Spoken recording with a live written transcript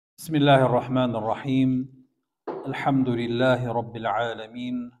بسم الله الرحمن الرحيم الحمد لله رب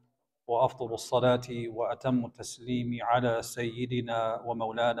العالمين وأفضل الصلاة وأتم التسليم على سيدنا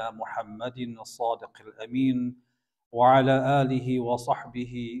ومولانا محمد الصادق الأمين وعلى آله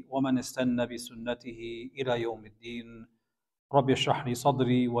وصحبه ومن استنى بسنته إلى يوم الدين. رب اشرح لي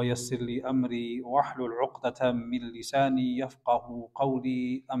صدري ويسر لي أمري واحلل عقدة من لساني يفقه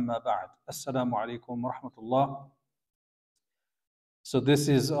قولي. أما بعد. السلام عليكم ورحمة الله. So this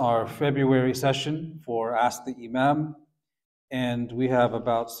is our February session for Ask the Imam, and we have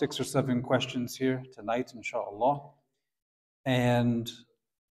about 6 or 7 questions here tonight, inshallah. And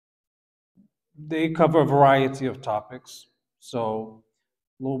they cover a variety of topics. So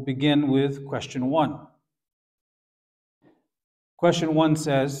we'll begin with question 1. Question 1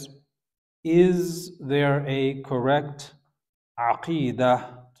 says, is there a correct Aqida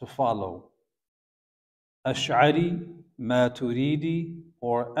to follow? Ash'ari, Maturidi,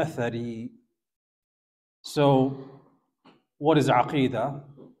 or Athari? So, what is Aqida?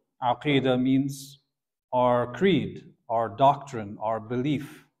 Aqida means our creed, our doctrine, our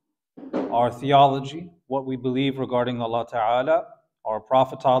belief, our theology, what we believe regarding Allah Ta'ala, our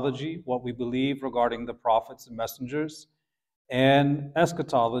prophetology, what we believe regarding the prophets and messengers, and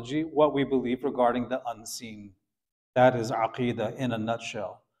eschatology, what we believe regarding the unseen. That is Aqida in a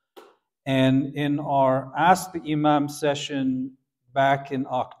nutshell. And in our Ask the Imam session back in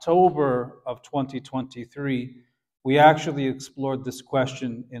October of 2023, we actually explored this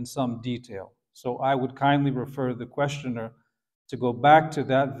question in some detail. So I would kindly refer the questioner to go back to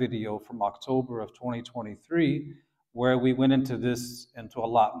that video from October of 2023, where we went into this into a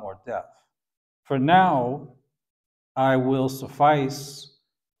lot more depth. For now, I will suffice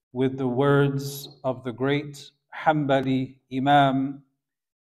with the words of the great Hanbali Imam,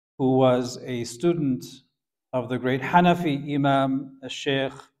 who was a student of the great Hanafi Imam,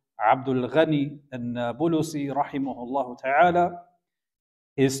 Sheikh Abdul Ghani al-Nabulusi, rahimahullah ta'ala,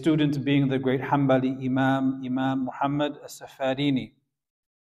 his student being the great Hanbali Imam, Imam Muhammad al-Safarini.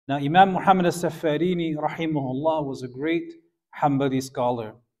 Now, Imam Muhammad al-Safarini, rahimahullah, was a great Hanbali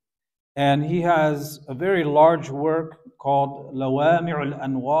scholar, and he has a very large work called Lawami'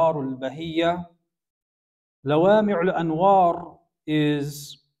 al-Anwar al-Bahiyya. Lawami' al-Anwar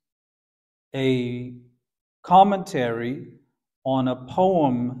is a commentary on a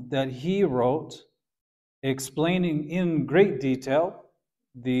poem that he wrote explaining in great detail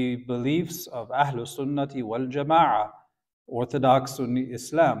the beliefs of Ahlul Sunnati wal Jama'ah, Orthodox Sunni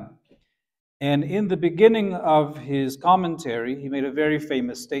Islam. And in the beginning of his commentary, he made a very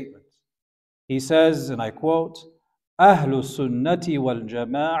famous statement. He says, and I quote, Ahlul Sunnati wal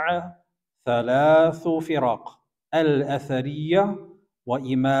Jama'ah thalathu firaq, al-athariyah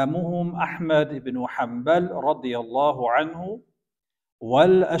وإمامهم أحمد بن حنبل رضي الله عنه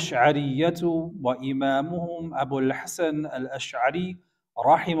والأشعرية وإمامهم أبو الحسن الأشعري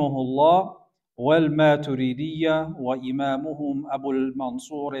رحمه الله والماتريدية وإمامهم أبو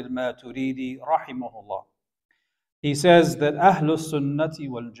المنصور الماتريدي رحمه الله. He says that أهل السنة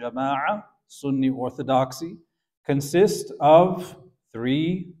والجماعة, Sunni orthodoxy, consist of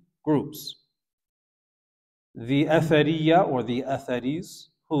 3 groups. The Athariya or the Atharis,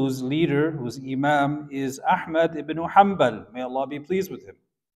 whose leader, whose Imam is Ahmad ibn Hanbal, may Allah be pleased with him.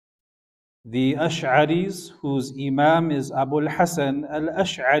 The Ash'aris, whose Imam is Abu al-Hasan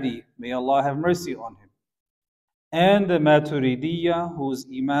al-Ash'ari, may Allah have mercy on him. And the Maturidiyya, whose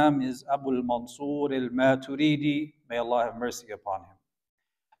Imam is Abu al-Mansur al-Maturidi, may Allah have mercy upon him.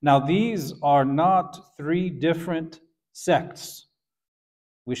 Now these are not 3 different sects.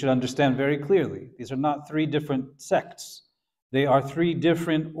 We should understand very clearly. These are not 3 different sects. They are 3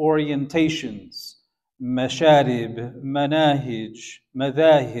 different orientations. Masharib, manahij,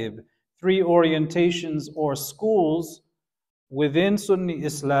 madahib. 3 orientations or schools within Sunni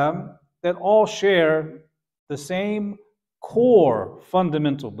Islam that all share the same core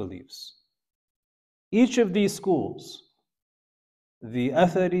fundamental beliefs. Each of these schools, the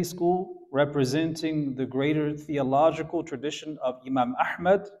Athari school, representing the greater theological tradition of Imam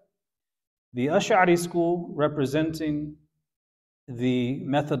Ahmad, the Ash'ari school representing the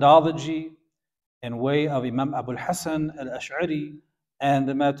methodology and way of Imam Abu al-Hasan al-Ash'ari, and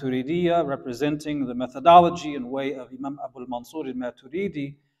the Maturidiyya representing the methodology and way of Imam Abu al-Mansur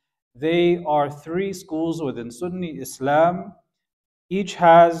al-Maturidi. They are 3 schools within Sunni Islam. Each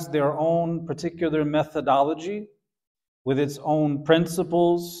has their own particular methodology with its own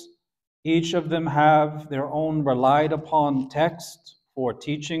principles. Each of them have their own relied upon text for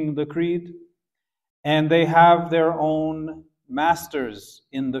teaching the creed, and they have their own masters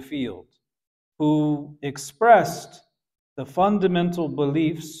in the field who expressed the fundamental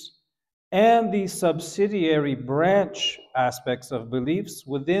beliefs and the subsidiary branch aspects of beliefs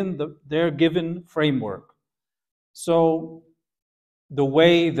within their given framework. So the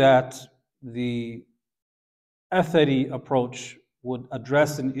way that the Athari approach would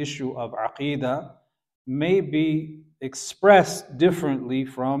address an issue of Aqida may be expressed differently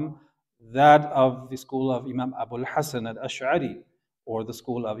from that of the school of Imam Abul Hasan al-Ash'ari or the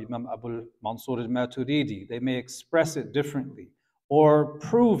school of Imam Abul Mansur al-Maturidi. They may express it differently or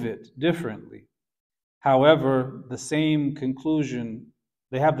prove it differently. However, the same conclusion,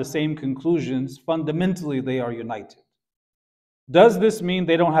 they have the same conclusions. Fundamentally, they are united. Does this mean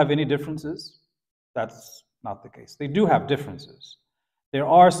they don't have any differences? That's not the case. They do have differences. There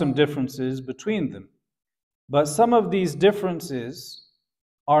are some differences between them. But some of these differences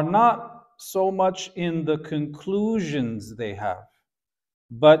are not so much in the conclusions they have,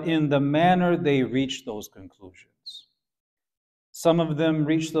 but in the manner they reach those conclusions. Some of them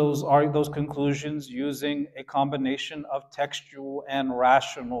reach those conclusions using a combination of textual and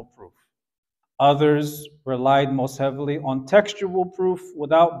rational proof. Others relied most heavily on textual proof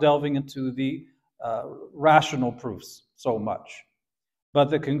without delving into the rational proofs so much. But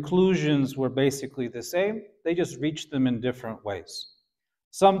the conclusions were basically the same. They just reached them in different ways.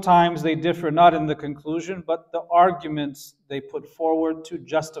 Sometimes they differ not in the conclusion, but the arguments they put forward to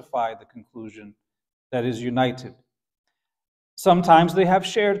justify the conclusion that is united. Sometimes they have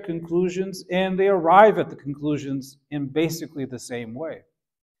shared conclusions and they arrive at the conclusions in basically the same way.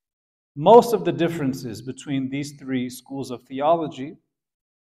 Most of the differences between these three schools of theology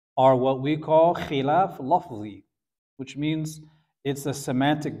are what we call khilaf lafzi, which means it's a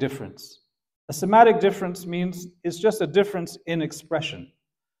semantic difference. A semantic difference means it's just a difference in expression.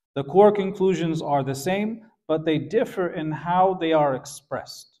 The core conclusions are the same, but they differ in how they are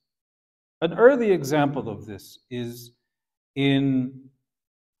expressed. An early example of this is in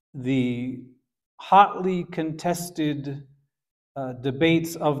the hotly contested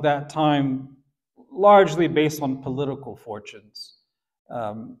debates of that time, largely based on political fortunes,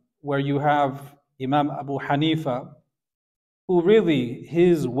 where you have Imam Abu Hanifa, who really,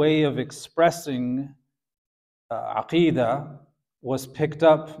 his way of expressing Aqida was picked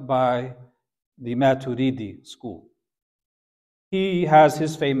up by the Maturidi school. He has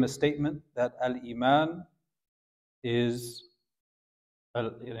his famous statement that al-Iman is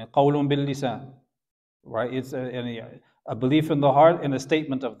qawlun bil-lisan, right? It's a belief in the heart and a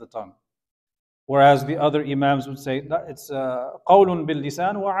statement of the tongue. Whereas the other Imams would say, it's qawlun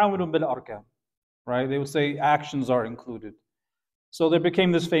bil-lisan wa amalun bil-arkan, right? They would say actions are included. So there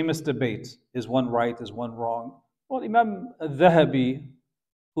became this famous debate. Is one right? Is one wrong? Well, Imam al-Dhahabi,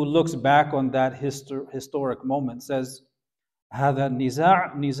 who looks back on that historic moment, says, هذا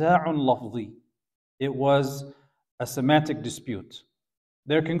نزاع لفظي. It was a semantic dispute.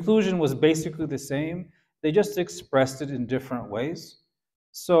 Their conclusion was basically the same. They just expressed it in different ways.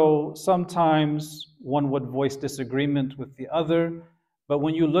 So sometimes one would voice disagreement with the other, but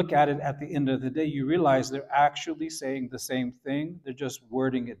when you look at it at the end of the day, you realize they're actually saying the same thing. They're just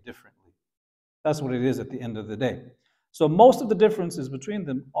wording it differently. That's what it is at the end of the day. So most of the differences between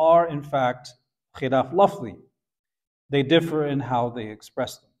them are, in fact, khilaf lafzi. They differ in how they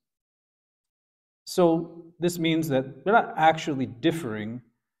express them. So this means that they're not actually differing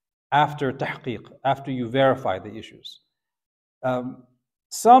after tahqiq, after you verify the issues.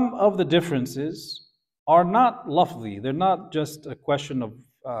 Some of the differences are not lafzi. They're not just a question of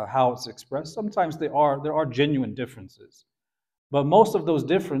how it's expressed. Sometimes there are genuine differences. But most of those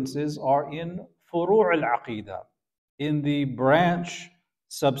differences are in furu' al-aqida, in the branch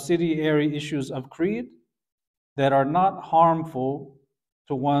subsidiary issues of creed that are not harmful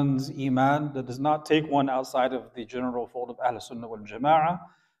to one's iman, that does not take one outside of the general fold of Ahl Sunnah wal Jama'ah,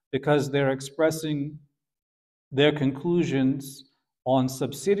 because they're expressing their conclusions on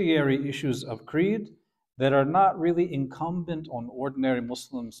subsidiary issues of creed that are not really incumbent on ordinary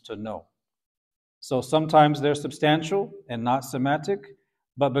Muslims to know. So sometimes they're substantial and not semantic,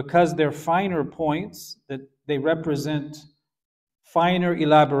 but because they're finer points, that they represent finer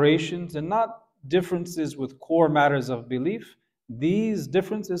elaborations and not differences with core matters of belief, these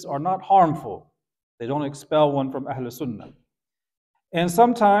differences are not harmful. They don't expel one from Ahl Sunnah. And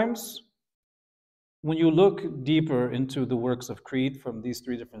sometimes, when you look deeper into the works of creed from these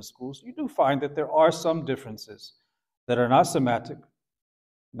three different schools, you do find that there are some differences that are not semantic.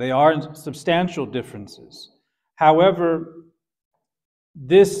 They are substantial differences. However,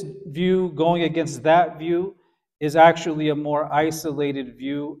 this view going against that view is actually a more isolated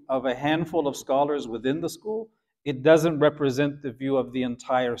view of a handful of scholars within the school. It doesn't represent the view of the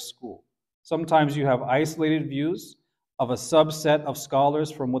entire school. Sometimes you have isolated views of a subset of scholars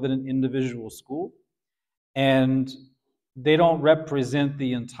from within an individual school, and they don't represent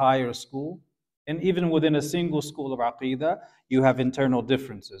the entire school. And even within a single school of Aqida, you have internal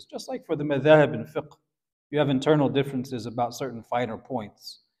differences. Just like for the madhab and fiqh, you have internal differences about certain finer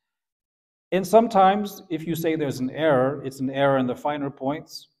points. And sometimes, if you say there's an error, it's an error in the finer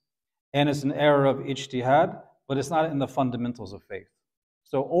points, and it's an error of ijtihad, but it's not in the fundamentals of faith.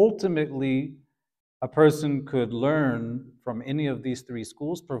 So ultimately, a person could learn from any of these three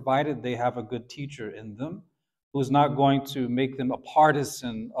schools, provided they have a good teacher in them who's not going to make them a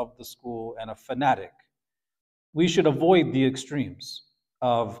partisan of the school and a fanatic. We should avoid the extremes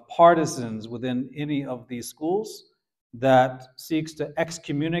of partisans within any of these schools that seeks to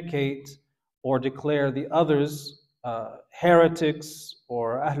excommunicate or declare the others heretics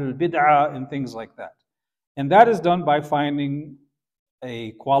or ahlul bid'ah and things like that. And that is done by finding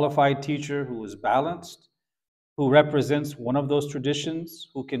a qualified teacher who is balanced, who represents one of those traditions,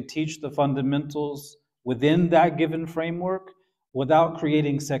 who can teach the fundamentals within that given framework without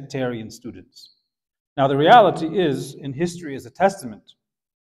creating sectarian students. Now, the reality is, and history is a testament,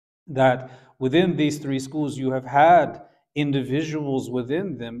 that within these three schools you have had individuals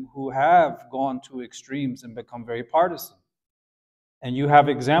within them who have gone to extremes and become very partisan. And you have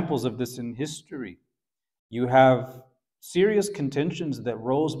examples of this in history. You have serious contentions that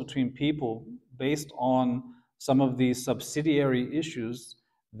rose between people based on some of these subsidiary issues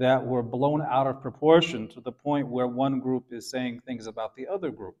that were blown out of proportion to the point where one group is saying things about the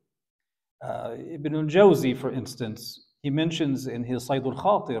other group. Ibn al-Jawzi, for instance, he mentions in his Sayd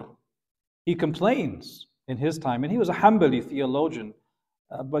al-Khatir, he complains in his time, and he was a Hanbali theologian,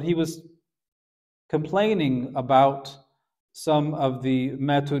 but he was complaining about some of the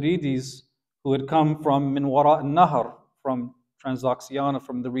Maturidis who had come from Min Wara al-Nahar, from Transoxiana,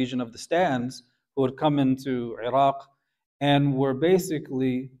 from the region of the stands, who had come into Iraq and were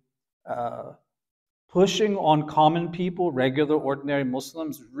basically pushing on common people, regular, ordinary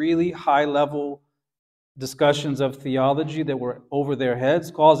Muslims, really high-level discussions of theology that were over their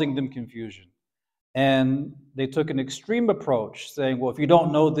heads, causing them confusion. And they took an extreme approach, saying, well, if you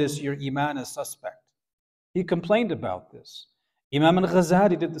don't know this, your iman is suspect. He complained about this. Imam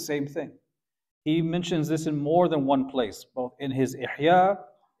al-Ghazali did the same thing. He mentions this in more than one place, both in his Ihya,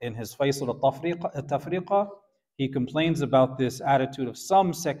 in his Faisal al-Tafriqa. He complains about this attitude of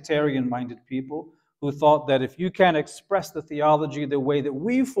some sectarian-minded people who thought that if you can't express the theology the way that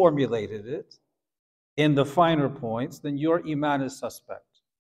we formulated it in the finer points, then your iman is suspect.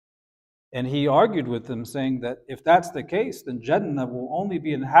 And he argued with them, saying that if that's the case, then Jannah will only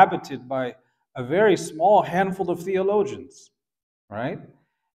be inhabited by a very small handful of theologians, right?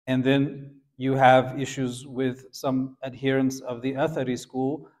 And then you have issues with some adherents of the Athari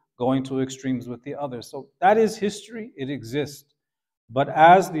school going to extremes with the others. So that is history, it exists. But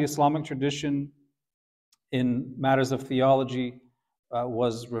as the Islamic tradition in matters of theology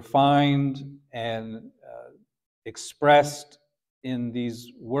was refined and expressed in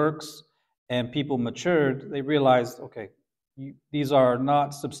these works, and people matured, they realized, okay, these are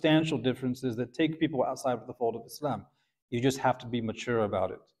not substantial differences that take people outside of the fold of Islam. You just have to be mature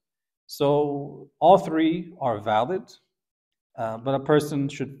about it. So all three are valid, but a person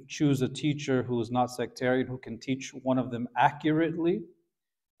should choose a teacher who is not sectarian, who can teach one of them accurately,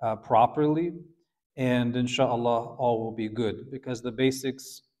 properly, and inshallah all will be good, because the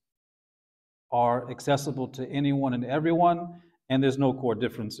basics are accessible to anyone and everyone, and there's no core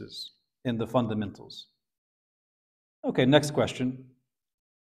differences in the fundamentals. Okay, next question.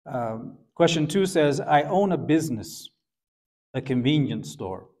 Question 2 says, I own a business, a convenience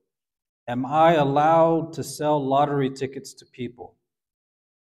store. Am I allowed to sell lottery tickets to people?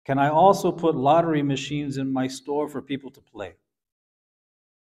 Can I also put lottery machines in my store for people to play?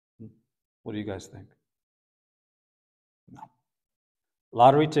 What do you guys think? No.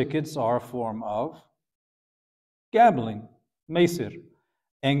 Lottery tickets are a form of gambling, maysir.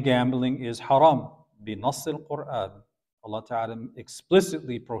 And gambling is haram. بِنَصِّ الْقُرْآنِ. Allah Ta'ala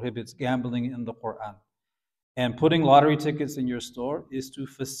explicitly prohibits gambling in the Quran. And putting lottery tickets in your store is to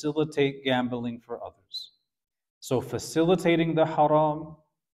facilitate gambling for others. So facilitating the haram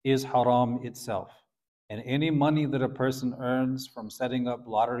is haram itself. And any money that a person earns from setting up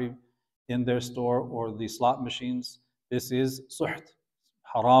lottery in their store or the slot machines, this is suht,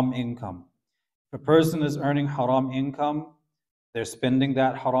 haram income. If a person is earning haram income, they're spending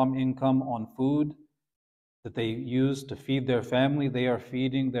that haram income on food that they use to feed their family. They are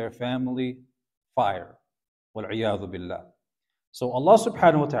feeding their family fire. وَالْعِيَاذُ بِاللَّهِ. So Allah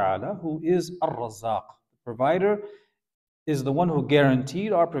subhanahu wa ta'ala, who is Ar-Razzaq, the provider, is the one who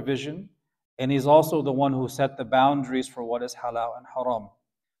guaranteed our provision, and He's also the one who set the boundaries for what is halal and haram.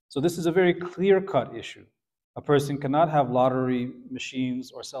 So this is a very clear-cut issue. A person cannot have lottery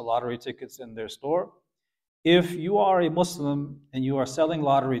machines or sell lottery tickets in their store. If you are a Muslim and you are selling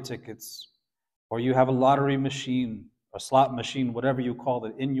lottery tickets, or you have a lottery machine, or slot machine, whatever you call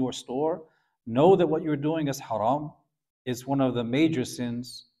it, in your store, know that what you're doing is haram. It's one of the major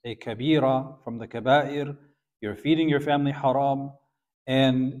sins, a kabira from the kaba'ir. You're feeding your family haram,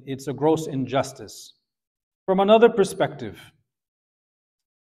 and it's a gross injustice. From another perspective,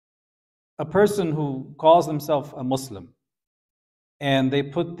 a person who calls themselves a Muslim and they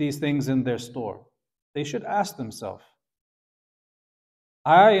put these things in their store, they should ask themselves,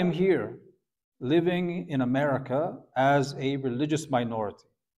 I am here living in America as a religious minority.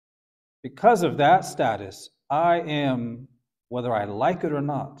 Because of that status, I am, whether I like it or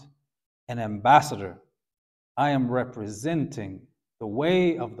not, an ambassador. I am representing the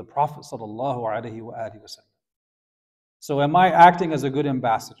way of the Prophet ﷺ. So am I acting as a good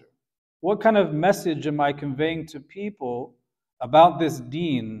ambassador? What kind of message am I conveying to people about this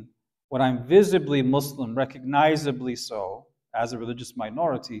deen when I'm visibly Muslim, recognizably so, as a religious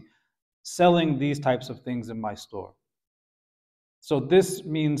minority, selling these types of things in my store? So this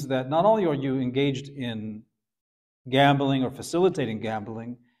means that not only are you engaged in gambling or facilitating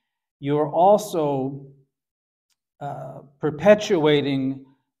gambling, you're also perpetuating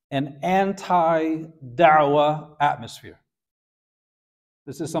an anti-da'wah atmosphere.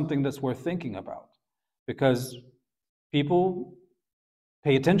 This is something that's worth thinking about, because people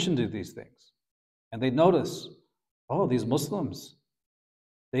pay attention to these things and they notice, oh, these Muslims,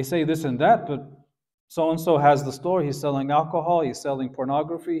 they say this and that, but so-and-so has the store, he's selling alcohol, he's selling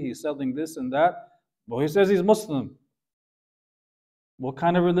pornography, he's selling this and that. Well, he says he's Muslim. What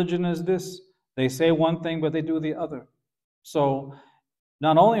kind of religion is this? They say one thing, but they do the other. So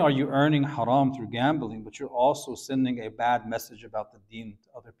not only are you earning haram through gambling, but you're also sending a bad message about the deen to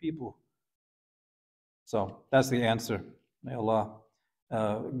other people. So that's the answer. May Allah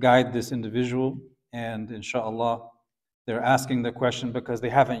guide this individual, and inshallah, they're asking the question because they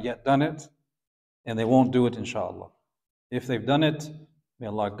haven't yet done it, and they won't do it, inshallah. If they've done it, may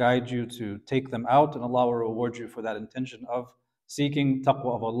Allah guide you to take them out, and Allah will reward you for that intention of seeking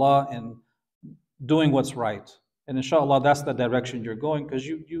taqwa of Allah and doing what's right. And inshallah, that's the direction you're going, because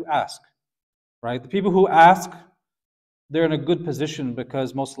you ask, right? The people who ask, they're in a good position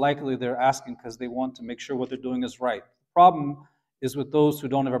because most likely they're asking because they want to make sure what they're doing is right. The problem is with those who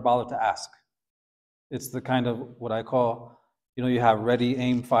don't ever bother to ask. It's the kind of what I call, you have ready,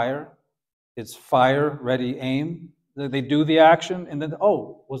 aim, fire. It's fire, ready, aim. They do the action and then,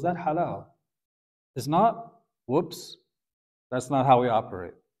 oh, was that halal? It's not? Whoops. That's not how we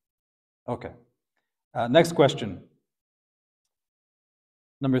operate. Okay. Next question.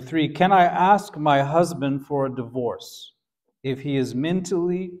 Number 3, can I ask my husband for a divorce if he is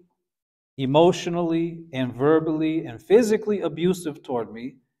mentally, emotionally, and verbally and physically abusive toward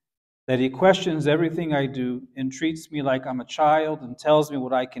me, that he questions everything I do and treats me like I'm a child and tells me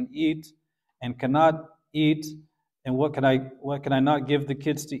what I can eat and cannot eat and what can I not give the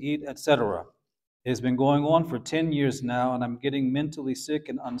kids to eat, etc. It has been going on for 10 years now, and I'm getting mentally sick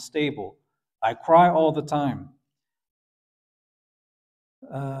and unstable. I cry all the time.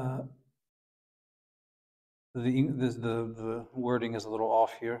 The wording is a little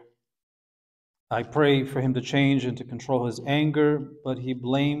off here. I pray for him to change and to control his anger, but he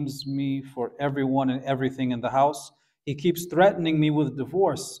blames me for everyone and everything in the house. He keeps threatening me with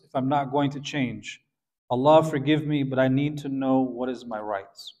divorce if I'm not going to change. Allah forgive me, but I need to know what is my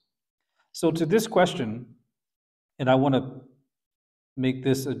rights. So to this question, and I want to make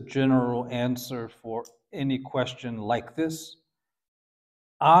this a general answer for any question like this,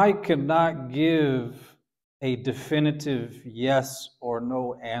 I cannot give a definitive yes or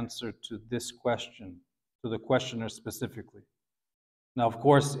no answer to this question, to the questioner specifically. Now, of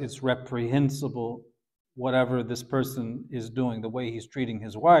course, it's reprehensible, whatever this person is doing, the way he's treating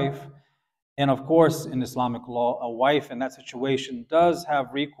his wife. And of course, in Islamic law, a wife in that situation does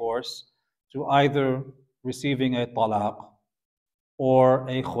have recourse to either receiving a talaq or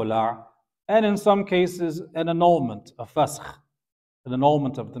a khula', and in some cases, an annulment, a fasakh, an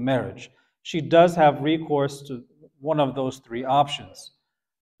annulment of the marriage. She does have recourse to one of those 3 options.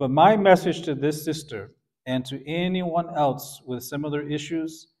 But my message to this sister and to anyone else with similar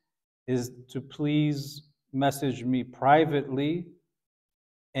issues is to please message me privately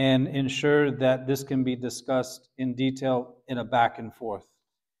and ensure that this can be discussed in detail in a back and forth.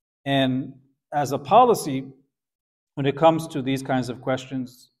 And as a policy, when it comes to these kinds of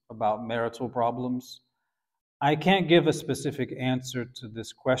questions about marital problems, I can't give a specific answer to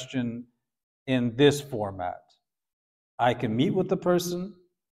this question in this format. I can meet with the person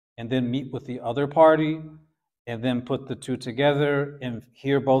and then meet with the other party and then put the two together and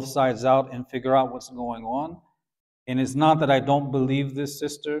hear both sides out and figure out what's going on. And it's not that I don't believe this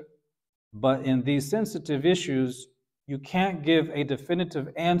sister, but in these sensitive issues, you can't give a definitive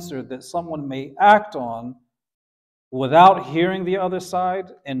answer that someone may act on without hearing the other side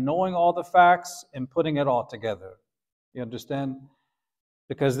and knowing all the facts and putting it all together. You understand?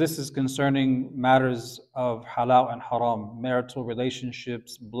 Because this is concerning matters of halal and haram, marital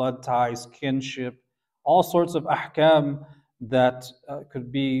relationships, blood ties, kinship, all sorts of ahkam that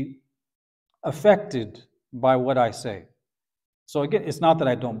could be affected by what I say. So again, it's not that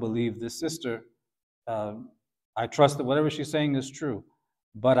I don't believe this sister. I trust that whatever she's saying is true,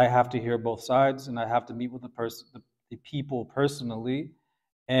 but I have to hear both sides, and I have to meet with the people personally,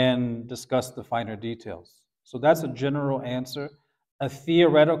 and discuss the finer details. So that's a general answer. A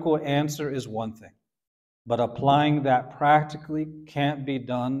theoretical answer is one thing, but applying that practically can't be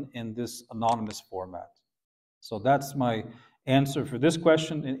done in this anonymous format. So that's my answer for this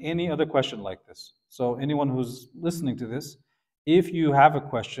question and any other question like this. So anyone who's listening to this, if you have a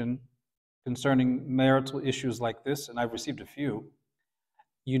question concerning marital issues like this, and I've received a few,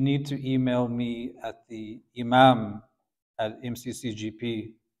 you need to email me at the Imam at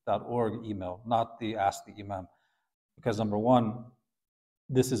mccgp.org email, not the Ask the Imam. Because number one,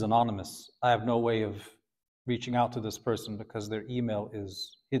 this is anonymous. I have no way of reaching out to this person because their email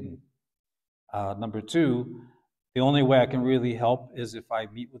is hidden. Number two, the only way I can really help is if I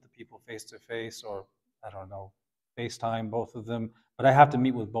meet with the people face to face, or I don't know, FaceTime both of them, but I have to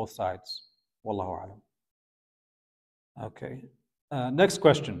meet with both sides. Wallahu alam. Okay. Next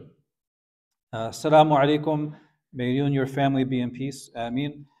question. Assalamu alaikum. May you and your family be in peace.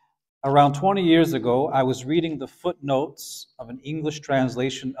 Ameen. Around 20 years ago, I was reading the footnotes of an English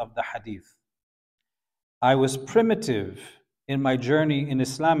translation of the Hadith. I was primitive in my journey in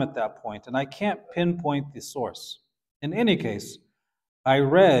Islam at that point, and I can't pinpoint the source. In any case, I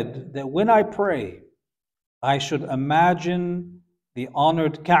read that when I pray, I should imagine the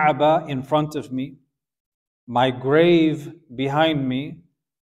honored Kaaba in front of me, my grave behind me,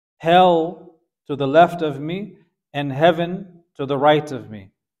 hell to the left of me, and heaven to the right of me.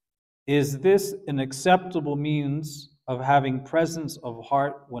 Is this an acceptable means of having presence of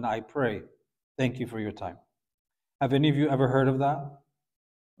heart when I pray? Thank you for your time. Have any of you ever heard of that?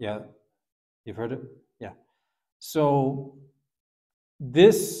 Yeah, you've heard it? Yeah. So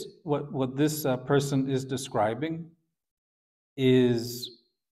this, what this person is describing is,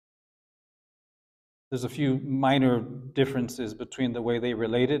 there's a few minor differences between the way they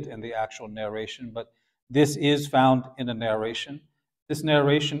relate it and the actual narration, but this is found in a narration. This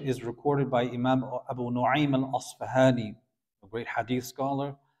narration is recorded by Imam Abu Nu'aym al-Asfahani, a great hadith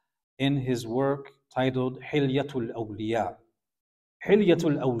scholar, in his work titled Hilyatul Awliya.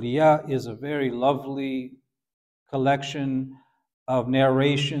 Hilyatul Awliya is a very lovely collection of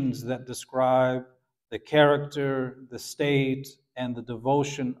narrations that describe the character, the state, and the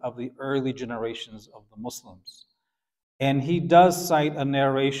devotion of the early generations of the Muslims. And he does cite a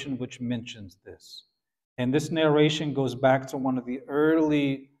narration which mentions this. And this narration goes back to one of the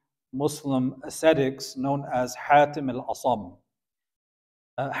early Muslim ascetics known as Hatim al-Asam.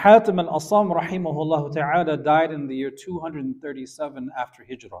 Hatim al-Asam, rahimahullah ta'ala, died in the year 237 after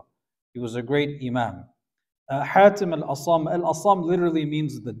Hijrah. He was a great Imam. Hatim al-Asam literally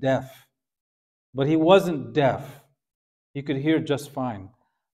means the deaf. But he wasn't deaf. He could hear just fine.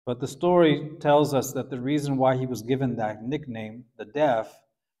 But the story tells us that the reason why he was given that nickname, the deaf,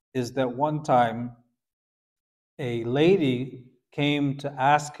 is that one time a lady came to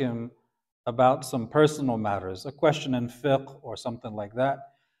ask him about some personal matters, a question in fiqh or something like that.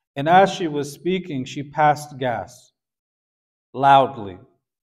 And as she was speaking, she passed gas loudly.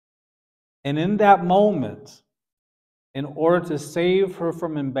 And in that moment, in order to save her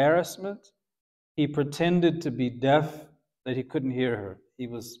from embarrassment, he pretended to be deaf, that he couldn't hear her. He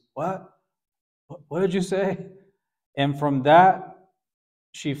was, what? What did you say? And from that,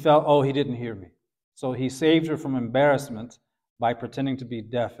 she felt, oh, he didn't hear me. So he saved her from embarrassment by pretending to be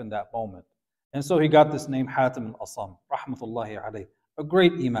deaf in that moment. And so he got this name, Hatim al-Asam, rahmatullahi alayh, a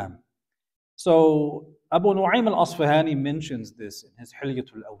great Imam. So Abu Nu'aym al-Asfahani mentions this in his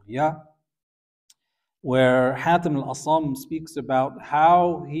Hilyatul Awliya, where Hatim al-Asam speaks about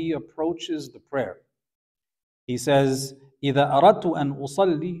how he approaches the prayer. He says, إِذَا أَرَدْتُ أَنْ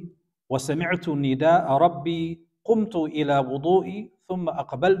أُصَلِّي وَسَمِعْتُ نِدَاءَ رَبِّي قُمْتُ إِلَى وُضُوئي ثُمَّ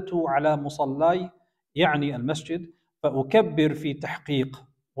أَقْبَلْتُ عَلَى مُصَلَّاي يعني المسجد فأكبر في تحقيق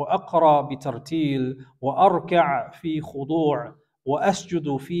وأقرأ بترتيل وأركع في خضوع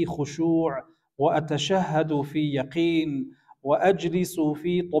وأسجد في خشوع وأتشهد في يقين وأجلس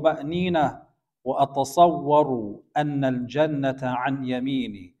في طمأنينة وأتصور أن الجنة عن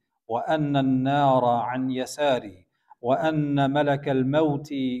يميني وأن النار عن يساري وأن ملك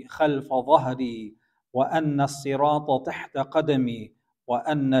الموت خلف ظهري وأن الصراط تحت قدمي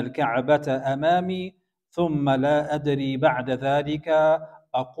وأن الكعبة أمامي ثم لا أدري بعد ذلك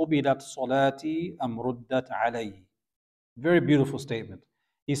أقبلت صلاتي أم ردت علي. Very beautiful statement.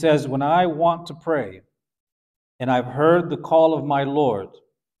 He says, when I want to pray and I've heard the call of my Lord,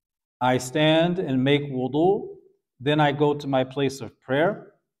 I stand and make wudu, then I go to my place of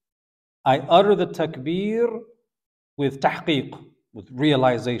prayer. I utter the takbir with tahqiq, with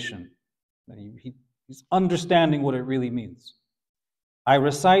realization. He's understanding what it really means. I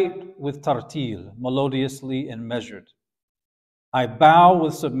recite with tartil, melodiously and measured. I bow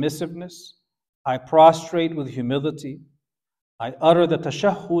with submissiveness. I prostrate with humility. I utter the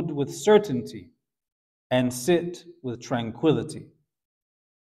tashahhud with certainty and sit with tranquility.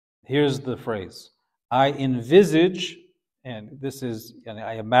 Here's the phrase. I envisage, and this is,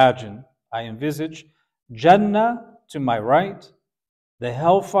 I imagine, I envisage Jannah to my right, the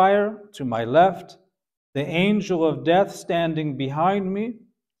hellfire to my left, the angel of death standing behind me,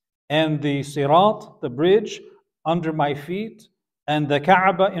 and the sirat, the bridge, under my feet, and the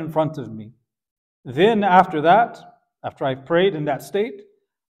Kaaba in front of me. Then after that, after I've prayed in that state,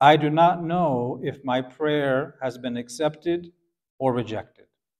 I do not know if my prayer has been accepted or rejected.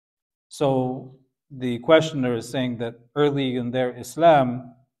 So the questioner is saying that early in their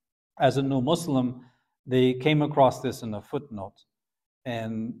Islam, as a new Muslim, they came across this in a footnote.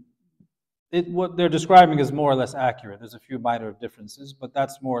 And what they're describing is more or less accurate. There's a few minor differences, but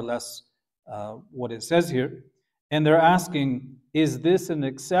that's more or less what it says here. And they're asking, is this an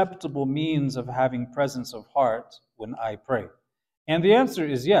acceptable means of having presence of heart when I pray? And the answer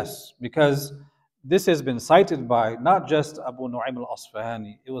is yes, because this has been cited by not just Abu Nu'aym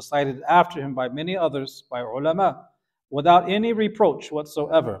al-Asfahani, it was cited after him by many others, by ulama, without any reproach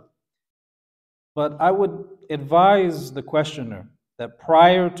whatsoever. But I would advise the questioner that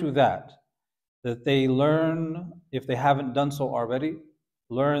prior to that they learn, if they haven't done so already,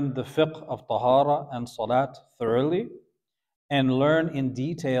 learn the fiqh of tahara and salat thoroughly, and learn in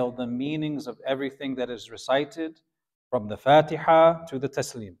detail the meanings of everything that is recited from the Fatiha to the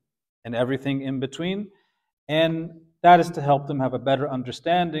Taslim and everything in between. And that is to help them have a better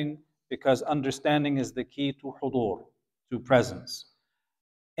understanding, because understanding is the key to hudur, to presence.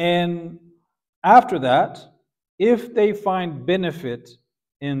 And after that, if they find benefit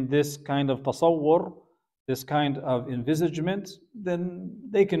in this kind of tasawwur, this kind of envisagement, then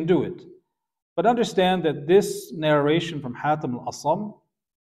they can do it. But understand that this narration from Hatim al-Asam,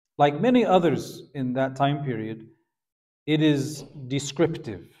 like many others in that time period, it is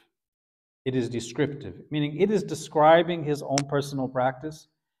descriptive. It is descriptive, meaning it is describing his own personal practice.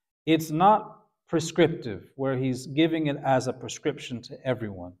 It's not prescriptive, where he's giving it as a prescription to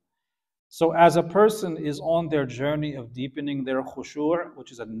everyone. So as a person is on their journey of deepening their khushu',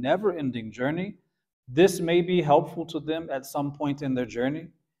 which is a never-ending journey, this may be helpful to them at some point in their journey.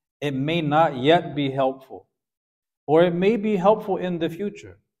 It may not yet be helpful. Or it may be helpful in the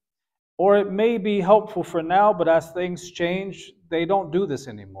future. Or it may be helpful for now, but as things change, they don't do this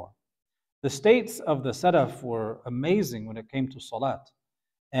anymore. The states of the Salaf were amazing when it came to salat.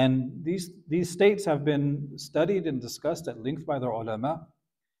 And these states have been studied and discussed at length by their ulama.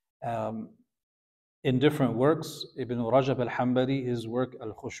 In different works. Ibn Rajab al-Hanbali, his work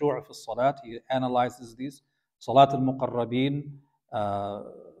Al-Khushu' fi Salat, he analyzes these. Salat al-Muqarrabin,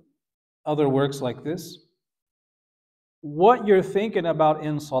 other works like this. What you're thinking about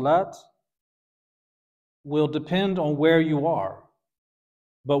in Salat will depend on where you are.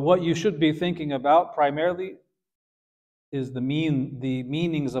 But what you should be thinking about primarily is the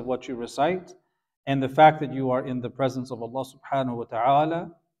meanings of what you recite, and the fact that you are in the presence of Allah subhanahu wa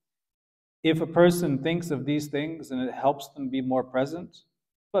ta'ala. If a person thinks of these things and it helps them be more present,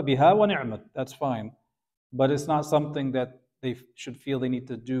 فَبِهَا وَنِعْمَتْ, that's fine. But it's not something that they should feel they need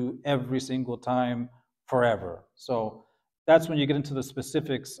to do every single time forever. So that's when you get into the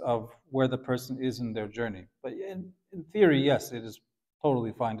specifics of where the person is in their journey. But in theory, yes, it is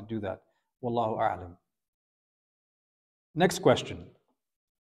totally fine to do that. Wallahu a'lam. Next question.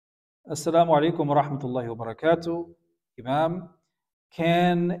 Assalamu alaikum wa rahmatullahi wa barakatuh. Imam,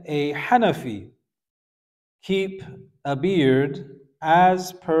 can a Hanafi keep a beard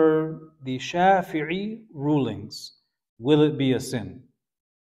as per the Shafi'i rulings? Will it be a sin?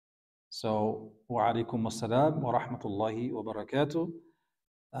 So, wa alaikum assalam wa rahmatullahi wa barakatuh.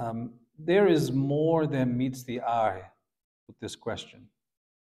 There is more than meets the eye with this question.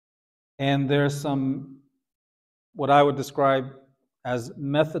 And there's some, what I would describe as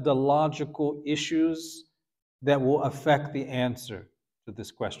methodological issues that will affect the answer to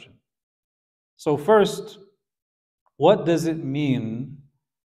this question. So, first, what does it mean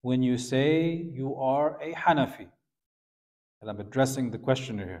when you say you are a Hanafi? And I'm addressing the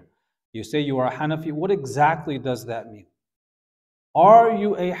questioner here. You say you are a Hanafi, what exactly does that mean? Are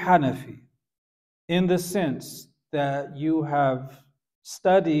you a Hanafi in the sense that you have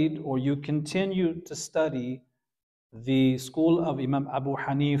studied or you continue to study the school of Imam Abu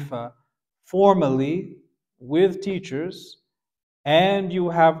Hanifa formally with teachers, and you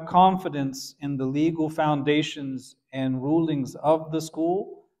have confidence in the legal foundations and rulings of the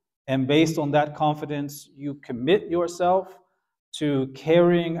school, and based on that confidence, you commit yourself to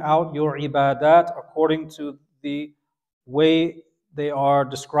carrying out your ibadat according to the way they are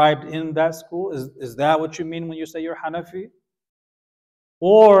described in that school? Is that what you mean when you say you're Hanafi?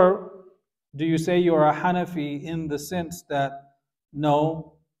 Or do you say you're a Hanafi in the sense that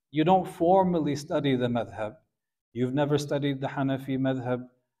no, you don't formally study the madhab, you've never studied the Hanafi madhab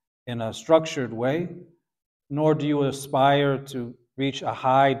in a structured way, nor do you aspire to reach a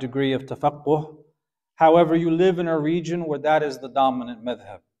high degree of tafaqquh. However, you live in a region where that is the dominant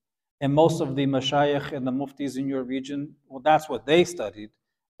madhab. And most of the mashayikh and the muftis in your region, well, that's what they studied.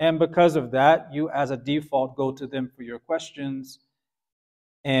 And because of that, you as a default go to them for your questions.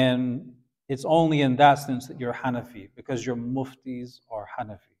 And it's only in that sense that you're Hanafi, because your muftis are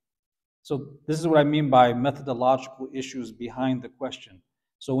Hanafi. So this is what I mean by methodological issues behind the question.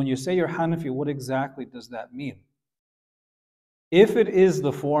 So when you say you're Hanafi, what exactly does that mean? If it is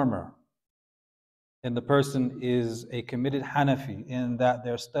the former, and the person is a committed Hanafi in that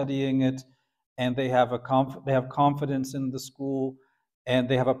they're studying it and they have confidence in the school and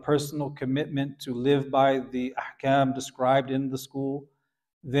they have a personal commitment to live by the ahkam described in the school,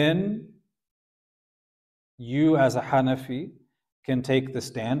 then you as a Hanafi can take the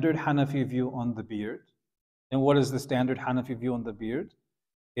standard Hanafi view on the beard. And what is the standard Hanafi view on the beard?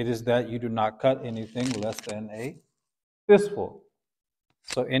 It is that you do not cut anything less than a fistful.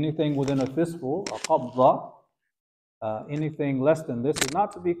 So anything within a fistful, a qabda, anything less than this is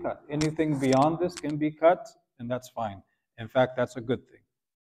not to be cut. Anything beyond this can be cut, and that's fine. In fact, that's a good thing.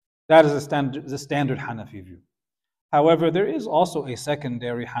 That is the standard Hanafi view. However, there is also a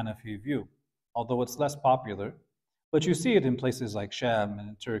secondary Hanafi view, although it's less popular, but you see it in places like Sham and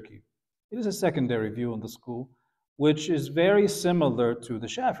in Turkey. It is a secondary view in the school, which is very similar to the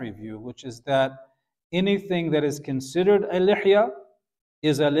Shafi'i view, which is that anything that is considered a lihya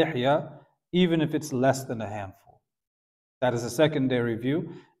is a lihya, even if it's less than a handful. That is a secondary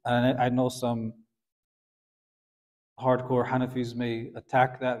view, and I know some hardcore Hanafis may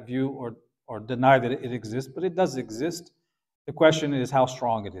attack that view or deny that it exists, but it does exist. The question is how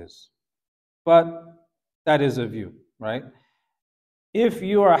strong it is. But that is a view, right? If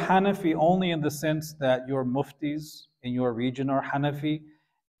you are a Hanafi only in the sense that your muftis in your region are Hanafi,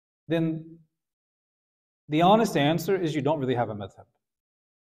 then the honest answer is you don't really have a madhab.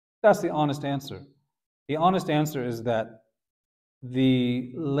 That's the honest answer. The honest answer is that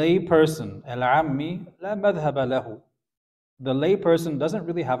the lay person, al-ammi, la madhaba lahu. The lay person doesn't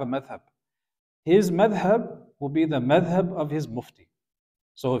really have a madhab. His madhab will be the madhab of his mufti.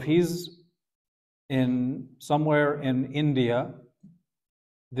 So if he's in somewhere in India,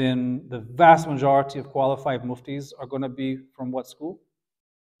 then the vast majority of qualified muftis are going to be from what school?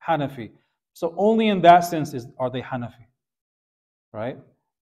 Hanafi. So only in that sense are they Hanafi, right?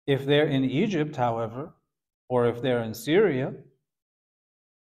 If they're in Egypt, however, or if they're in Syria,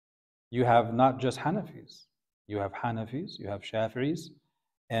 you have not just Hanafis. You have Hanafis, you have Shafi'is,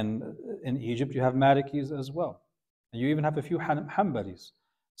 and in Egypt you have Malikis as well. And you even have a few Hanbalis.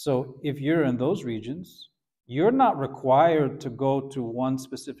 So if you're in those regions, you're not required to go to one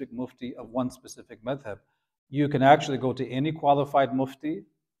specific mufti of one specific madhab. You can actually go to any qualified mufti,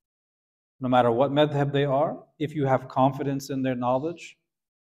 no matter what madhab they are, if you have confidence in their knowledge,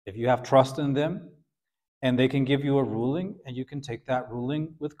 if you have trust in them, and they can give you a ruling, and you can take that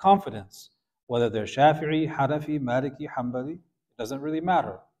ruling with confidence. Whether they're Shafi'i, Hanafi, Maliki, Hanbali, it doesn't really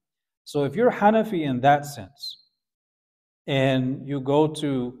matter. So if you're Hanafi in that sense, and you go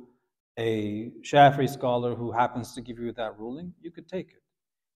to a Shafi'i scholar who happens to give you that ruling, you could take it.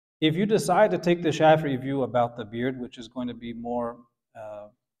 If you decide to take the Shafi'i view about the beard, which is going to be more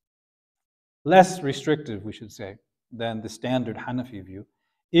less restrictive, we should say, than the standard Hanafi view,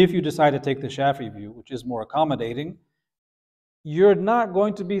 if you decide to take the Shafi'i view, which is more accommodating, you're not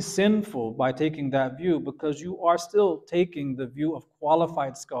going to be sinful by taking that view because you are still taking the view of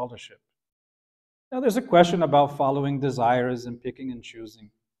qualified scholarship. Now, there's a question about following desires and picking and choosing.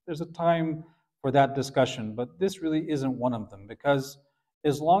 There's a time for that discussion, but this really isn't one of them, because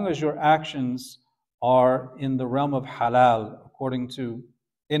as long as your actions are in the realm of halal, according to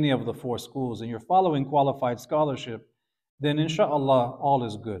any of the four schools, and you're following qualified scholarship, then inshallah, all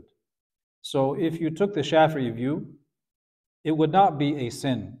is good. So if you took the Shafi'i view, it would not be a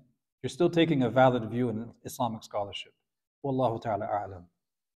sin. You're still taking a valid view in Islamic scholarship. Wallahu ta'ala a'lam.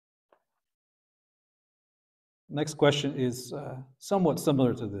 Next question is somewhat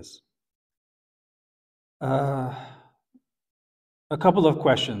similar to this. A couple of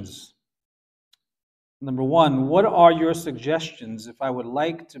questions. Number one, what are your suggestions if I would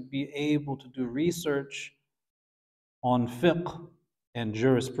like to be able to do research on fiqh and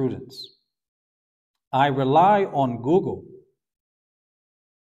jurisprudence? I rely on Google,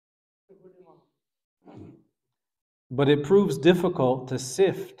 but it proves difficult to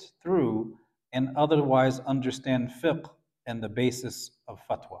sift through and otherwise understand fiqh and the basis of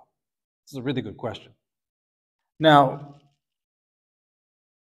fatwa. This is a really good question. Now,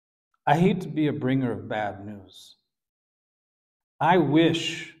 I hate to be a bringer of bad news. I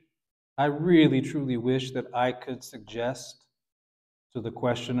really truly wish that I could suggest to the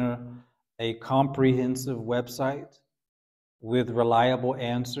questioner a comprehensive website with reliable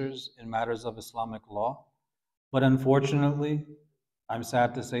answers in matters of Islamic law. But unfortunately, I'm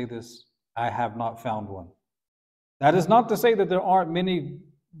sad to say this, I have not found one. That is not to say that there aren't many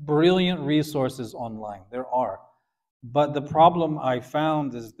brilliant resources online. There are. But the problem I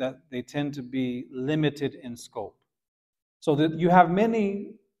found is that they tend to be limited in scope. So that you have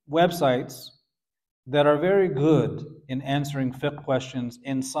many websites that are very good in answering fiqh questions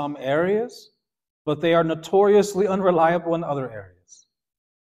in some areas, but they are notoriously unreliable in other areas,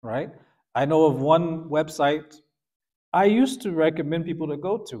 right? I know of one website, I used to recommend people to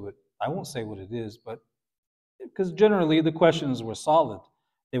go to it. I won't say what it is, but because generally the questions were solid.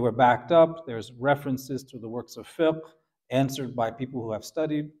 They were backed up, there's references to the works of fiqh, answered by people who have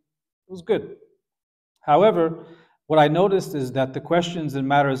studied. It was good. However, what I noticed is that the questions in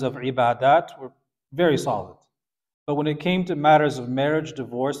matters of ibadat were very solid. But when it came to matters of marriage,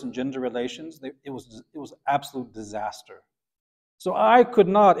 divorce, and gender relations, it was absolute disaster. So I could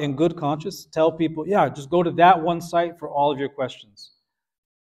not, in good conscience, tell people, yeah, just go to that one site for all of your questions.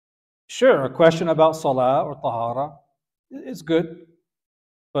 Sure, a question about salah or tahara is good,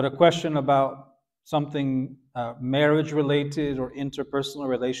 but a question about something marriage related or interpersonal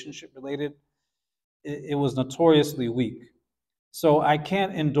relationship related, it was notoriously weak. So I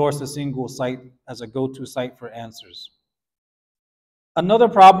can't endorse a single site as a go-to site for answers. Another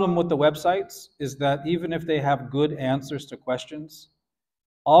problem with the websites is that even if they have good answers to questions,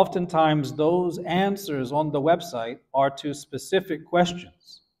 oftentimes those answers on the website are to specific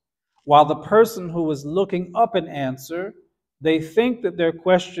questions. While the person who is looking up an answer, they think that their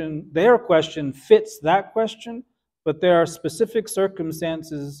question fits that question, but there are specific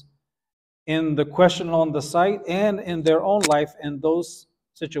circumstances in the question on the site and in their own life, and those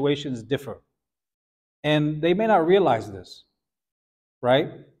situations differ. And they may not realize this, right?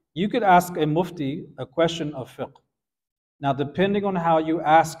 You could ask a mufti a question of fiqh. Now, depending on how you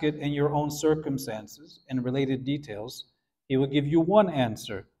ask it in your own circumstances and related details, he will give you one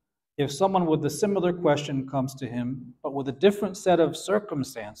answer. If someone with a similar question comes to him, but with a different set of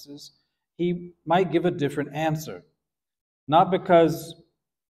circumstances, he might give a different answer. Not because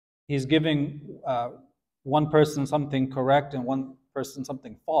he's giving one person something correct and one person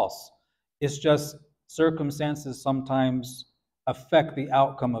something false. It's just circumstances sometimes affect the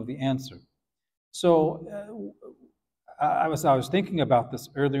outcome of the answer. So I was thinking about this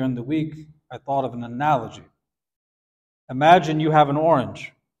earlier in the week. I thought of an analogy. Imagine you have an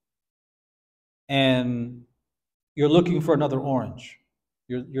orange and you're looking for another orange.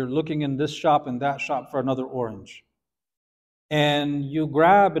 You're looking in this shop and that shop for another orange. And you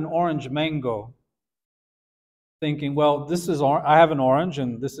grab an orange mango thinking, well, I have an orange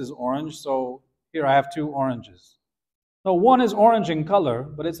and this is orange, so here I have two oranges. No, one is orange in color,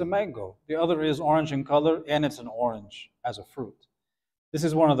 but it's a mango. The other is orange in color and it's an orange as a fruit. This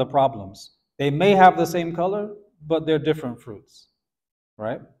is one of the problems. They may have the same color, but they're different fruits,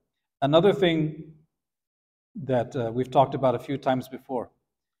 right? Another thing that we've talked about a few times before.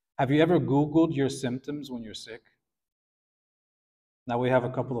 Have you ever Googled your symptoms when you're sick? Now we have a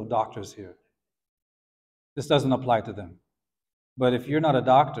couple of doctors here. This doesn't apply to them. But if you're not a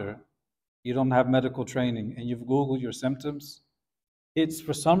doctor, you don't have medical training, and you've Googled your symptoms, it's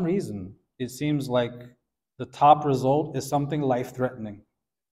for some reason, it seems like the top result is something life-threatening.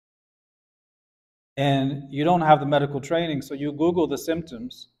 And you don't have the medical training, so you Google the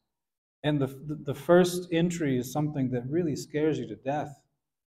symptoms, and the first entry is something that really scares you to death.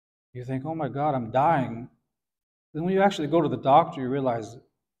 You think, oh my God, I'm dying. Then when you actually go to the doctor, you realize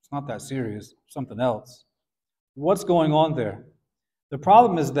it's not that serious, something else. What's going on there? The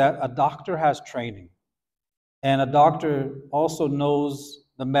problem is that a doctor has training, and a doctor also knows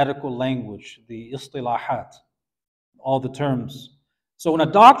the medical language, the istilahat, all the terms. So when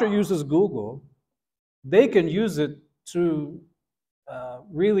a doctor uses Google, they can use it to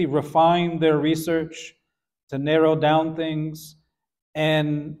really refine their research, to narrow down things,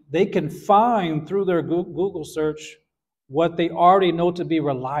 and they can find through their Google search what they already know to be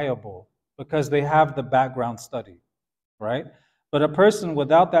reliable because they have the background study, right? But a person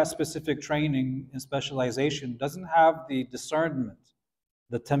without that specific training and specialization doesn't have the discernment,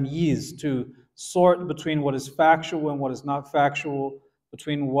 the tamyiz, to sort between what is factual and what is not factual,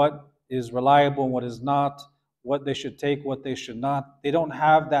 between what is reliable and what is not, what they should take, what they should not. They don't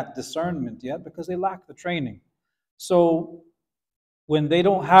have that discernment yet because they lack the training. So when they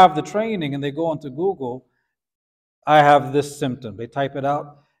don't have the training and they go onto Google, I have this symptom. They type it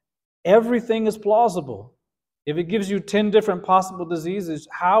out. Everything is plausible. If it gives you 10 different possible diseases,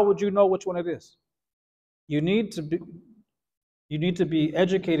 how would you know which one it is? You need to be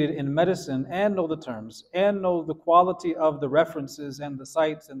educated in medicine and know the terms and know the quality of the references and the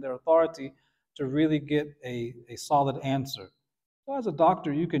sites and their authority to really get a solid answer. So as a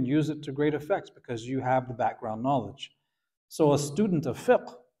doctor, you can use it to great effects because you have the background knowledge. So a student of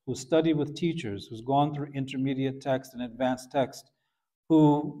fiqh who studied with teachers, who's gone through intermediate text and advanced text,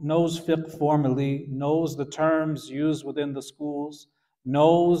 who knows fiqh formally, knows the terms used within the schools,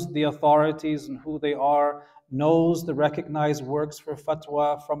 knows the authorities and who they are, knows the recognized works for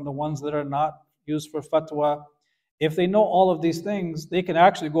fatwa from the ones that are not used for fatwa. If they know all of these things, they can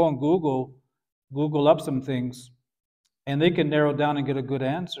actually go on Google up some things, and they can narrow down and get a good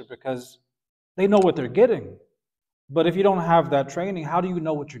answer because they know what they're getting. But if you don't have that training, how do you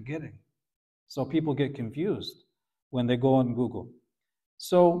know what you're getting? So people get confused when they go on Google.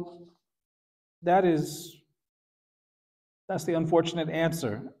 So that's the unfortunate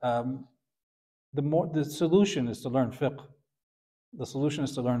answer. The solution is to learn fiqh. The solution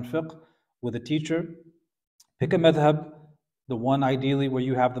is to learn fiqh with a teacher. Pick a madhab, the one ideally where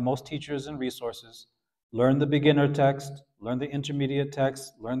you have the most teachers and resources. Learn the beginner text, learn the intermediate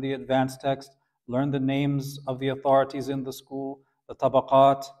text, learn the advanced text, learn the names of the authorities in the school, the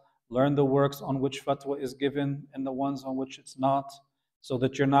tabaqat, learn the works on which fatwa is given and the ones on which it's not, so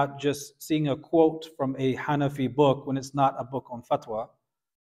that you're not just seeing a quote from a Hanafi book when it's not a book on fatwa,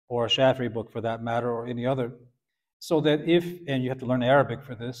 or a Shafi'i book for that matter, or any other. So that and you have to learn Arabic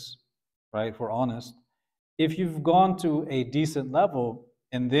for this, right, if we're honest, if you've gone to a decent level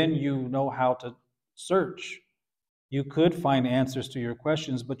and then you know how to search, you could find answers to your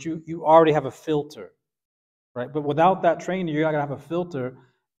questions, but you already have a filter, right? But without that training, you're not gonna have a filter,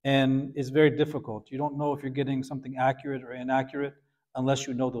 and it's very difficult. You don't know if you're getting something accurate or inaccurate unless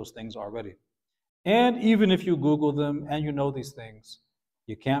you know those things already. And even if you Google them and you know these things,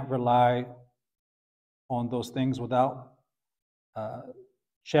 you can't rely on those things without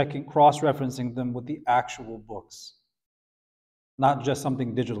checking, cross-referencing them with the actual books, not just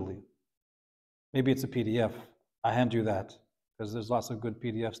something digitally. Maybe it's a PDF. I hand you that because there's lots of good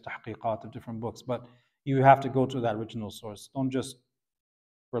PDFs, tahqiqat of different books, but you have to go to that original source. Don't just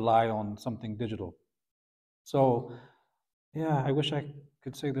rely on something digital. So, yeah, I wish I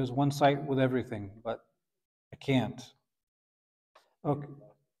could say there's one site with everything, but I can't. Okay.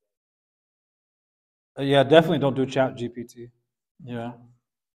 Yeah, definitely don't do Chat GPT. Yeah.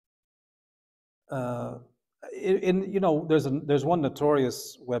 There's one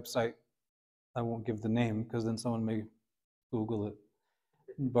notorious website. I won't give the name because then someone may Google it.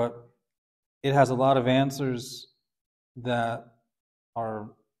 But it has a lot of answers that are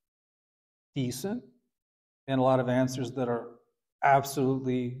decent and a lot of answers that are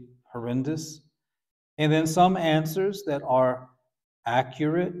absolutely horrendous. And then some answers that are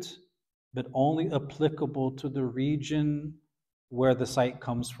accurate but only applicable to the region where the site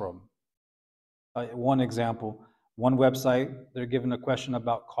comes from. One example, one website, they're given a question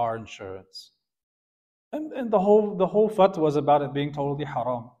about car insurance. And the whole fatwa was about it being totally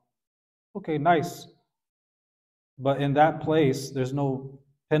haram. Okay, nice. But in that place, there's no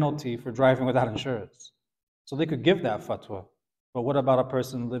penalty for driving without insurance. So they could give that fatwa. But what about a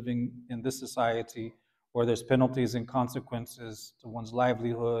person living in this society where there's penalties and consequences to one's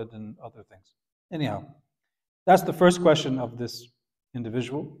livelihood and other things? Anyhow, that's the first question of this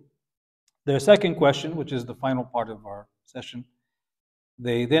individual. Their second question, which is the final part of our session,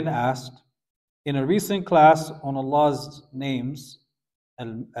 they then asked, in a recent class on Allah's names,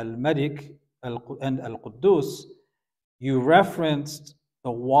 Al-Malik and Al-Quddus, you referenced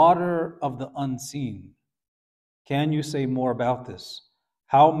the water of the unseen. Can you say more about this?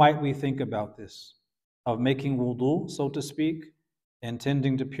 How might we think about this? Of making wudu, so to speak,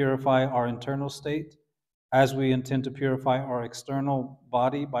 intending to purify our internal state as we intend to purify our external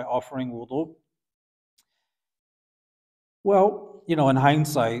body by offering wudu? Well, in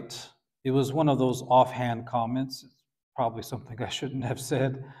hindsight, it was one of those offhand comments. It's probably something I shouldn't have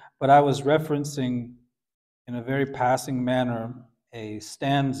said, but I was referencing in a very passing manner a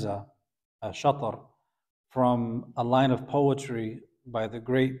stanza, a shatar, from a line of poetry by the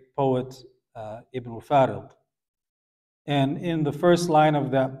great poet Ibn Farid. And in the first line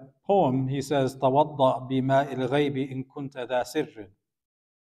of that poem, he says, "Tawadda bima il-ghaybi in kunta dha sirrin,"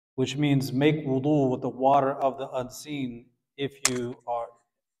 which means make wudu with the water of the unseen if you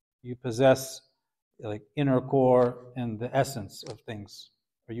possess like inner core and the essence of things,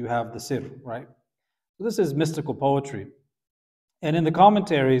 or you have the sir, right? So this is mystical poetry. And in the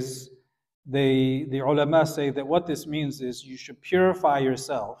commentaries, the ulama say that what this means is you should purify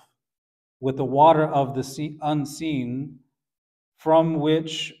yourself with the water of the unseen, from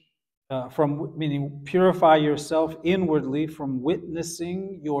which, meaning purify yourself inwardly from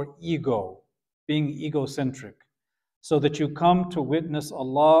witnessing your ego, being egocentric, so that you come to witness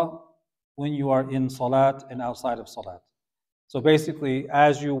Allah when you are in salat and outside of salat. So basically,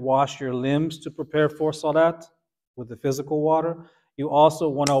 as you wash your limbs to prepare for salat with the physical water, you also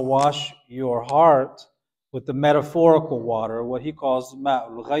want to wash your heart with the metaphorical water, what he calls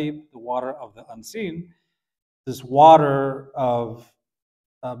ma'ul ghayb, the water of the unseen, this water of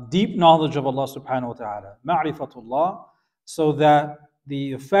deep knowledge of Allah subhanahu wa ta'ala, ma'rifatullah, so that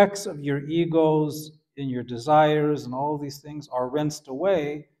the effects of your egos and your desires and all these things are rinsed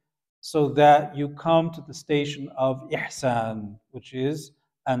away, so that you come to the station of ihsan, which is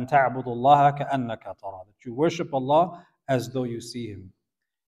an ta'budullaha ka'annaka tara, that you worship Allah as though you see Him.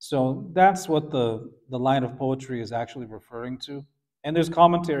 So that's what the line of poetry is actually referring to. And there's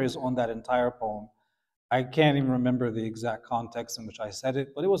commentaries on that entire poem. I can't even remember the exact context in which I said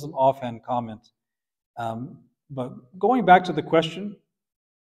it, but it was an offhand comment. But going back to the question,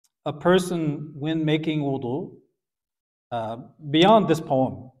 a person when making wudu, beyond this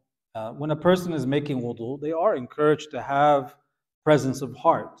poem, when a person is making wudu, they are encouraged to have presence of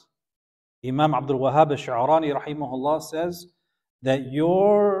heart. Imam Abdul Wahhab al-Sha'rani rahimahullah says that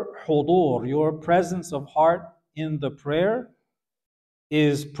your hudur, your presence of heart in the prayer,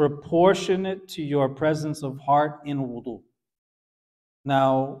 is proportionate to your presence of heart in wudu.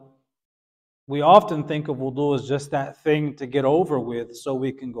 Now, we often think of wudu as just that thing to get over with so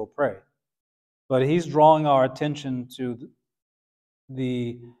we can go pray. But he's drawing our attention to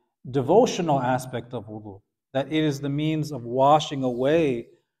the devotional aspect of wudu, that it is the means of washing away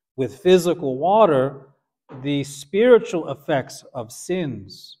with physical water the spiritual effects of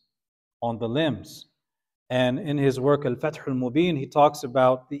sins on the limbs. And in his work Al-Fath al-Mubin, he talks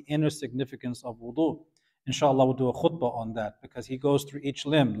about the inner significance of wudu. Inshallah, we'll do a khutbah on that, because he goes through each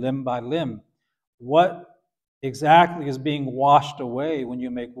limb by limb. What exactly is being washed away when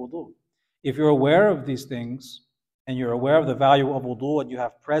you make wudu? If you're aware of these things, and you're aware of the value of wudu, and you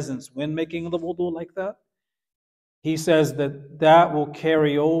have presence when making the wudu like that, he says that that will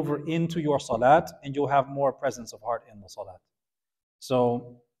carry over into your salat, and you'll have more presence of heart in the salat.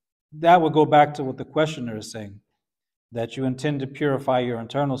 So that would go back to what the questioner is saying, that you intend to purify your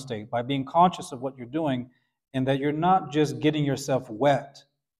internal state by being conscious of what you're doing, and that you're not just getting yourself wet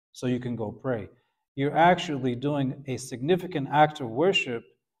so you can go pray. You're actually doing a significant act of worship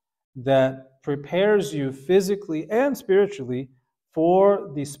that prepares you physically and spiritually for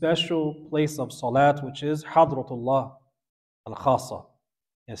the special place of salat, which is Hadratullah al-Khasa,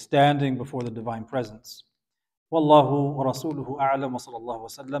 standing before the divine presence. Wallahu wa rasuluhu a'lam, wa sallallahu wa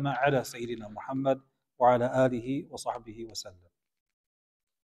sallama ala Sayyidina Muhammad wa ala alihi wa sahbihi wa sallam.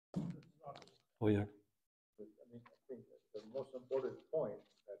 Oh yeah. I think the most important point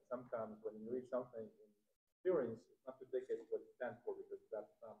that sometimes when you read something in experience, not to take it what it stands for, because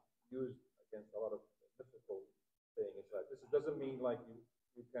that's used against a lot of mythical things. This doesn't mean like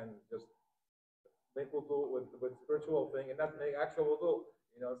you can just make wudu with spiritual thing and not make actual wudu.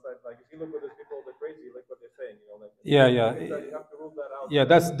 It's like if you look at these people, they're crazy, like what they're saying. Yeah. You have to rule that out. Yeah,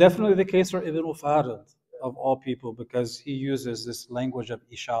 that's definitely the case for Ibn Farid, of all people, because he uses this language of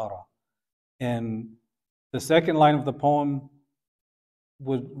ishara. And the second line of the poem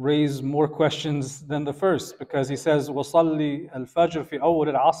would raise more questions than the first, because he says, وَصَلِّ الْفَجْرِ فِي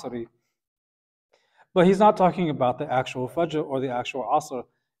أَوْلِ الْعَصْرِ. But he's not talking about the actual Fajr or the actual Asr.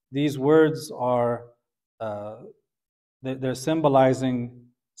 These words are, they're symbolizing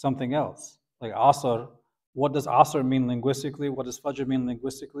something else. Like Asr What does Asr mean linguistically? What does Fajr mean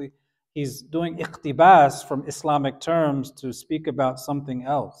linguistically? He's doing iqtibas from Islamic terms to speak about something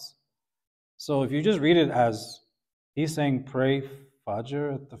else. So if you just read it as he's saying pray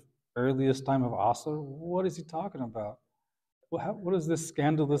Fajr at the earliest time of Asr, what is he talking about? What is this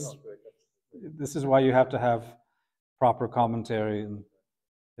scandalous? This is why you have to have proper commentary. And,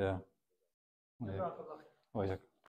 yeah. Oh, yeah.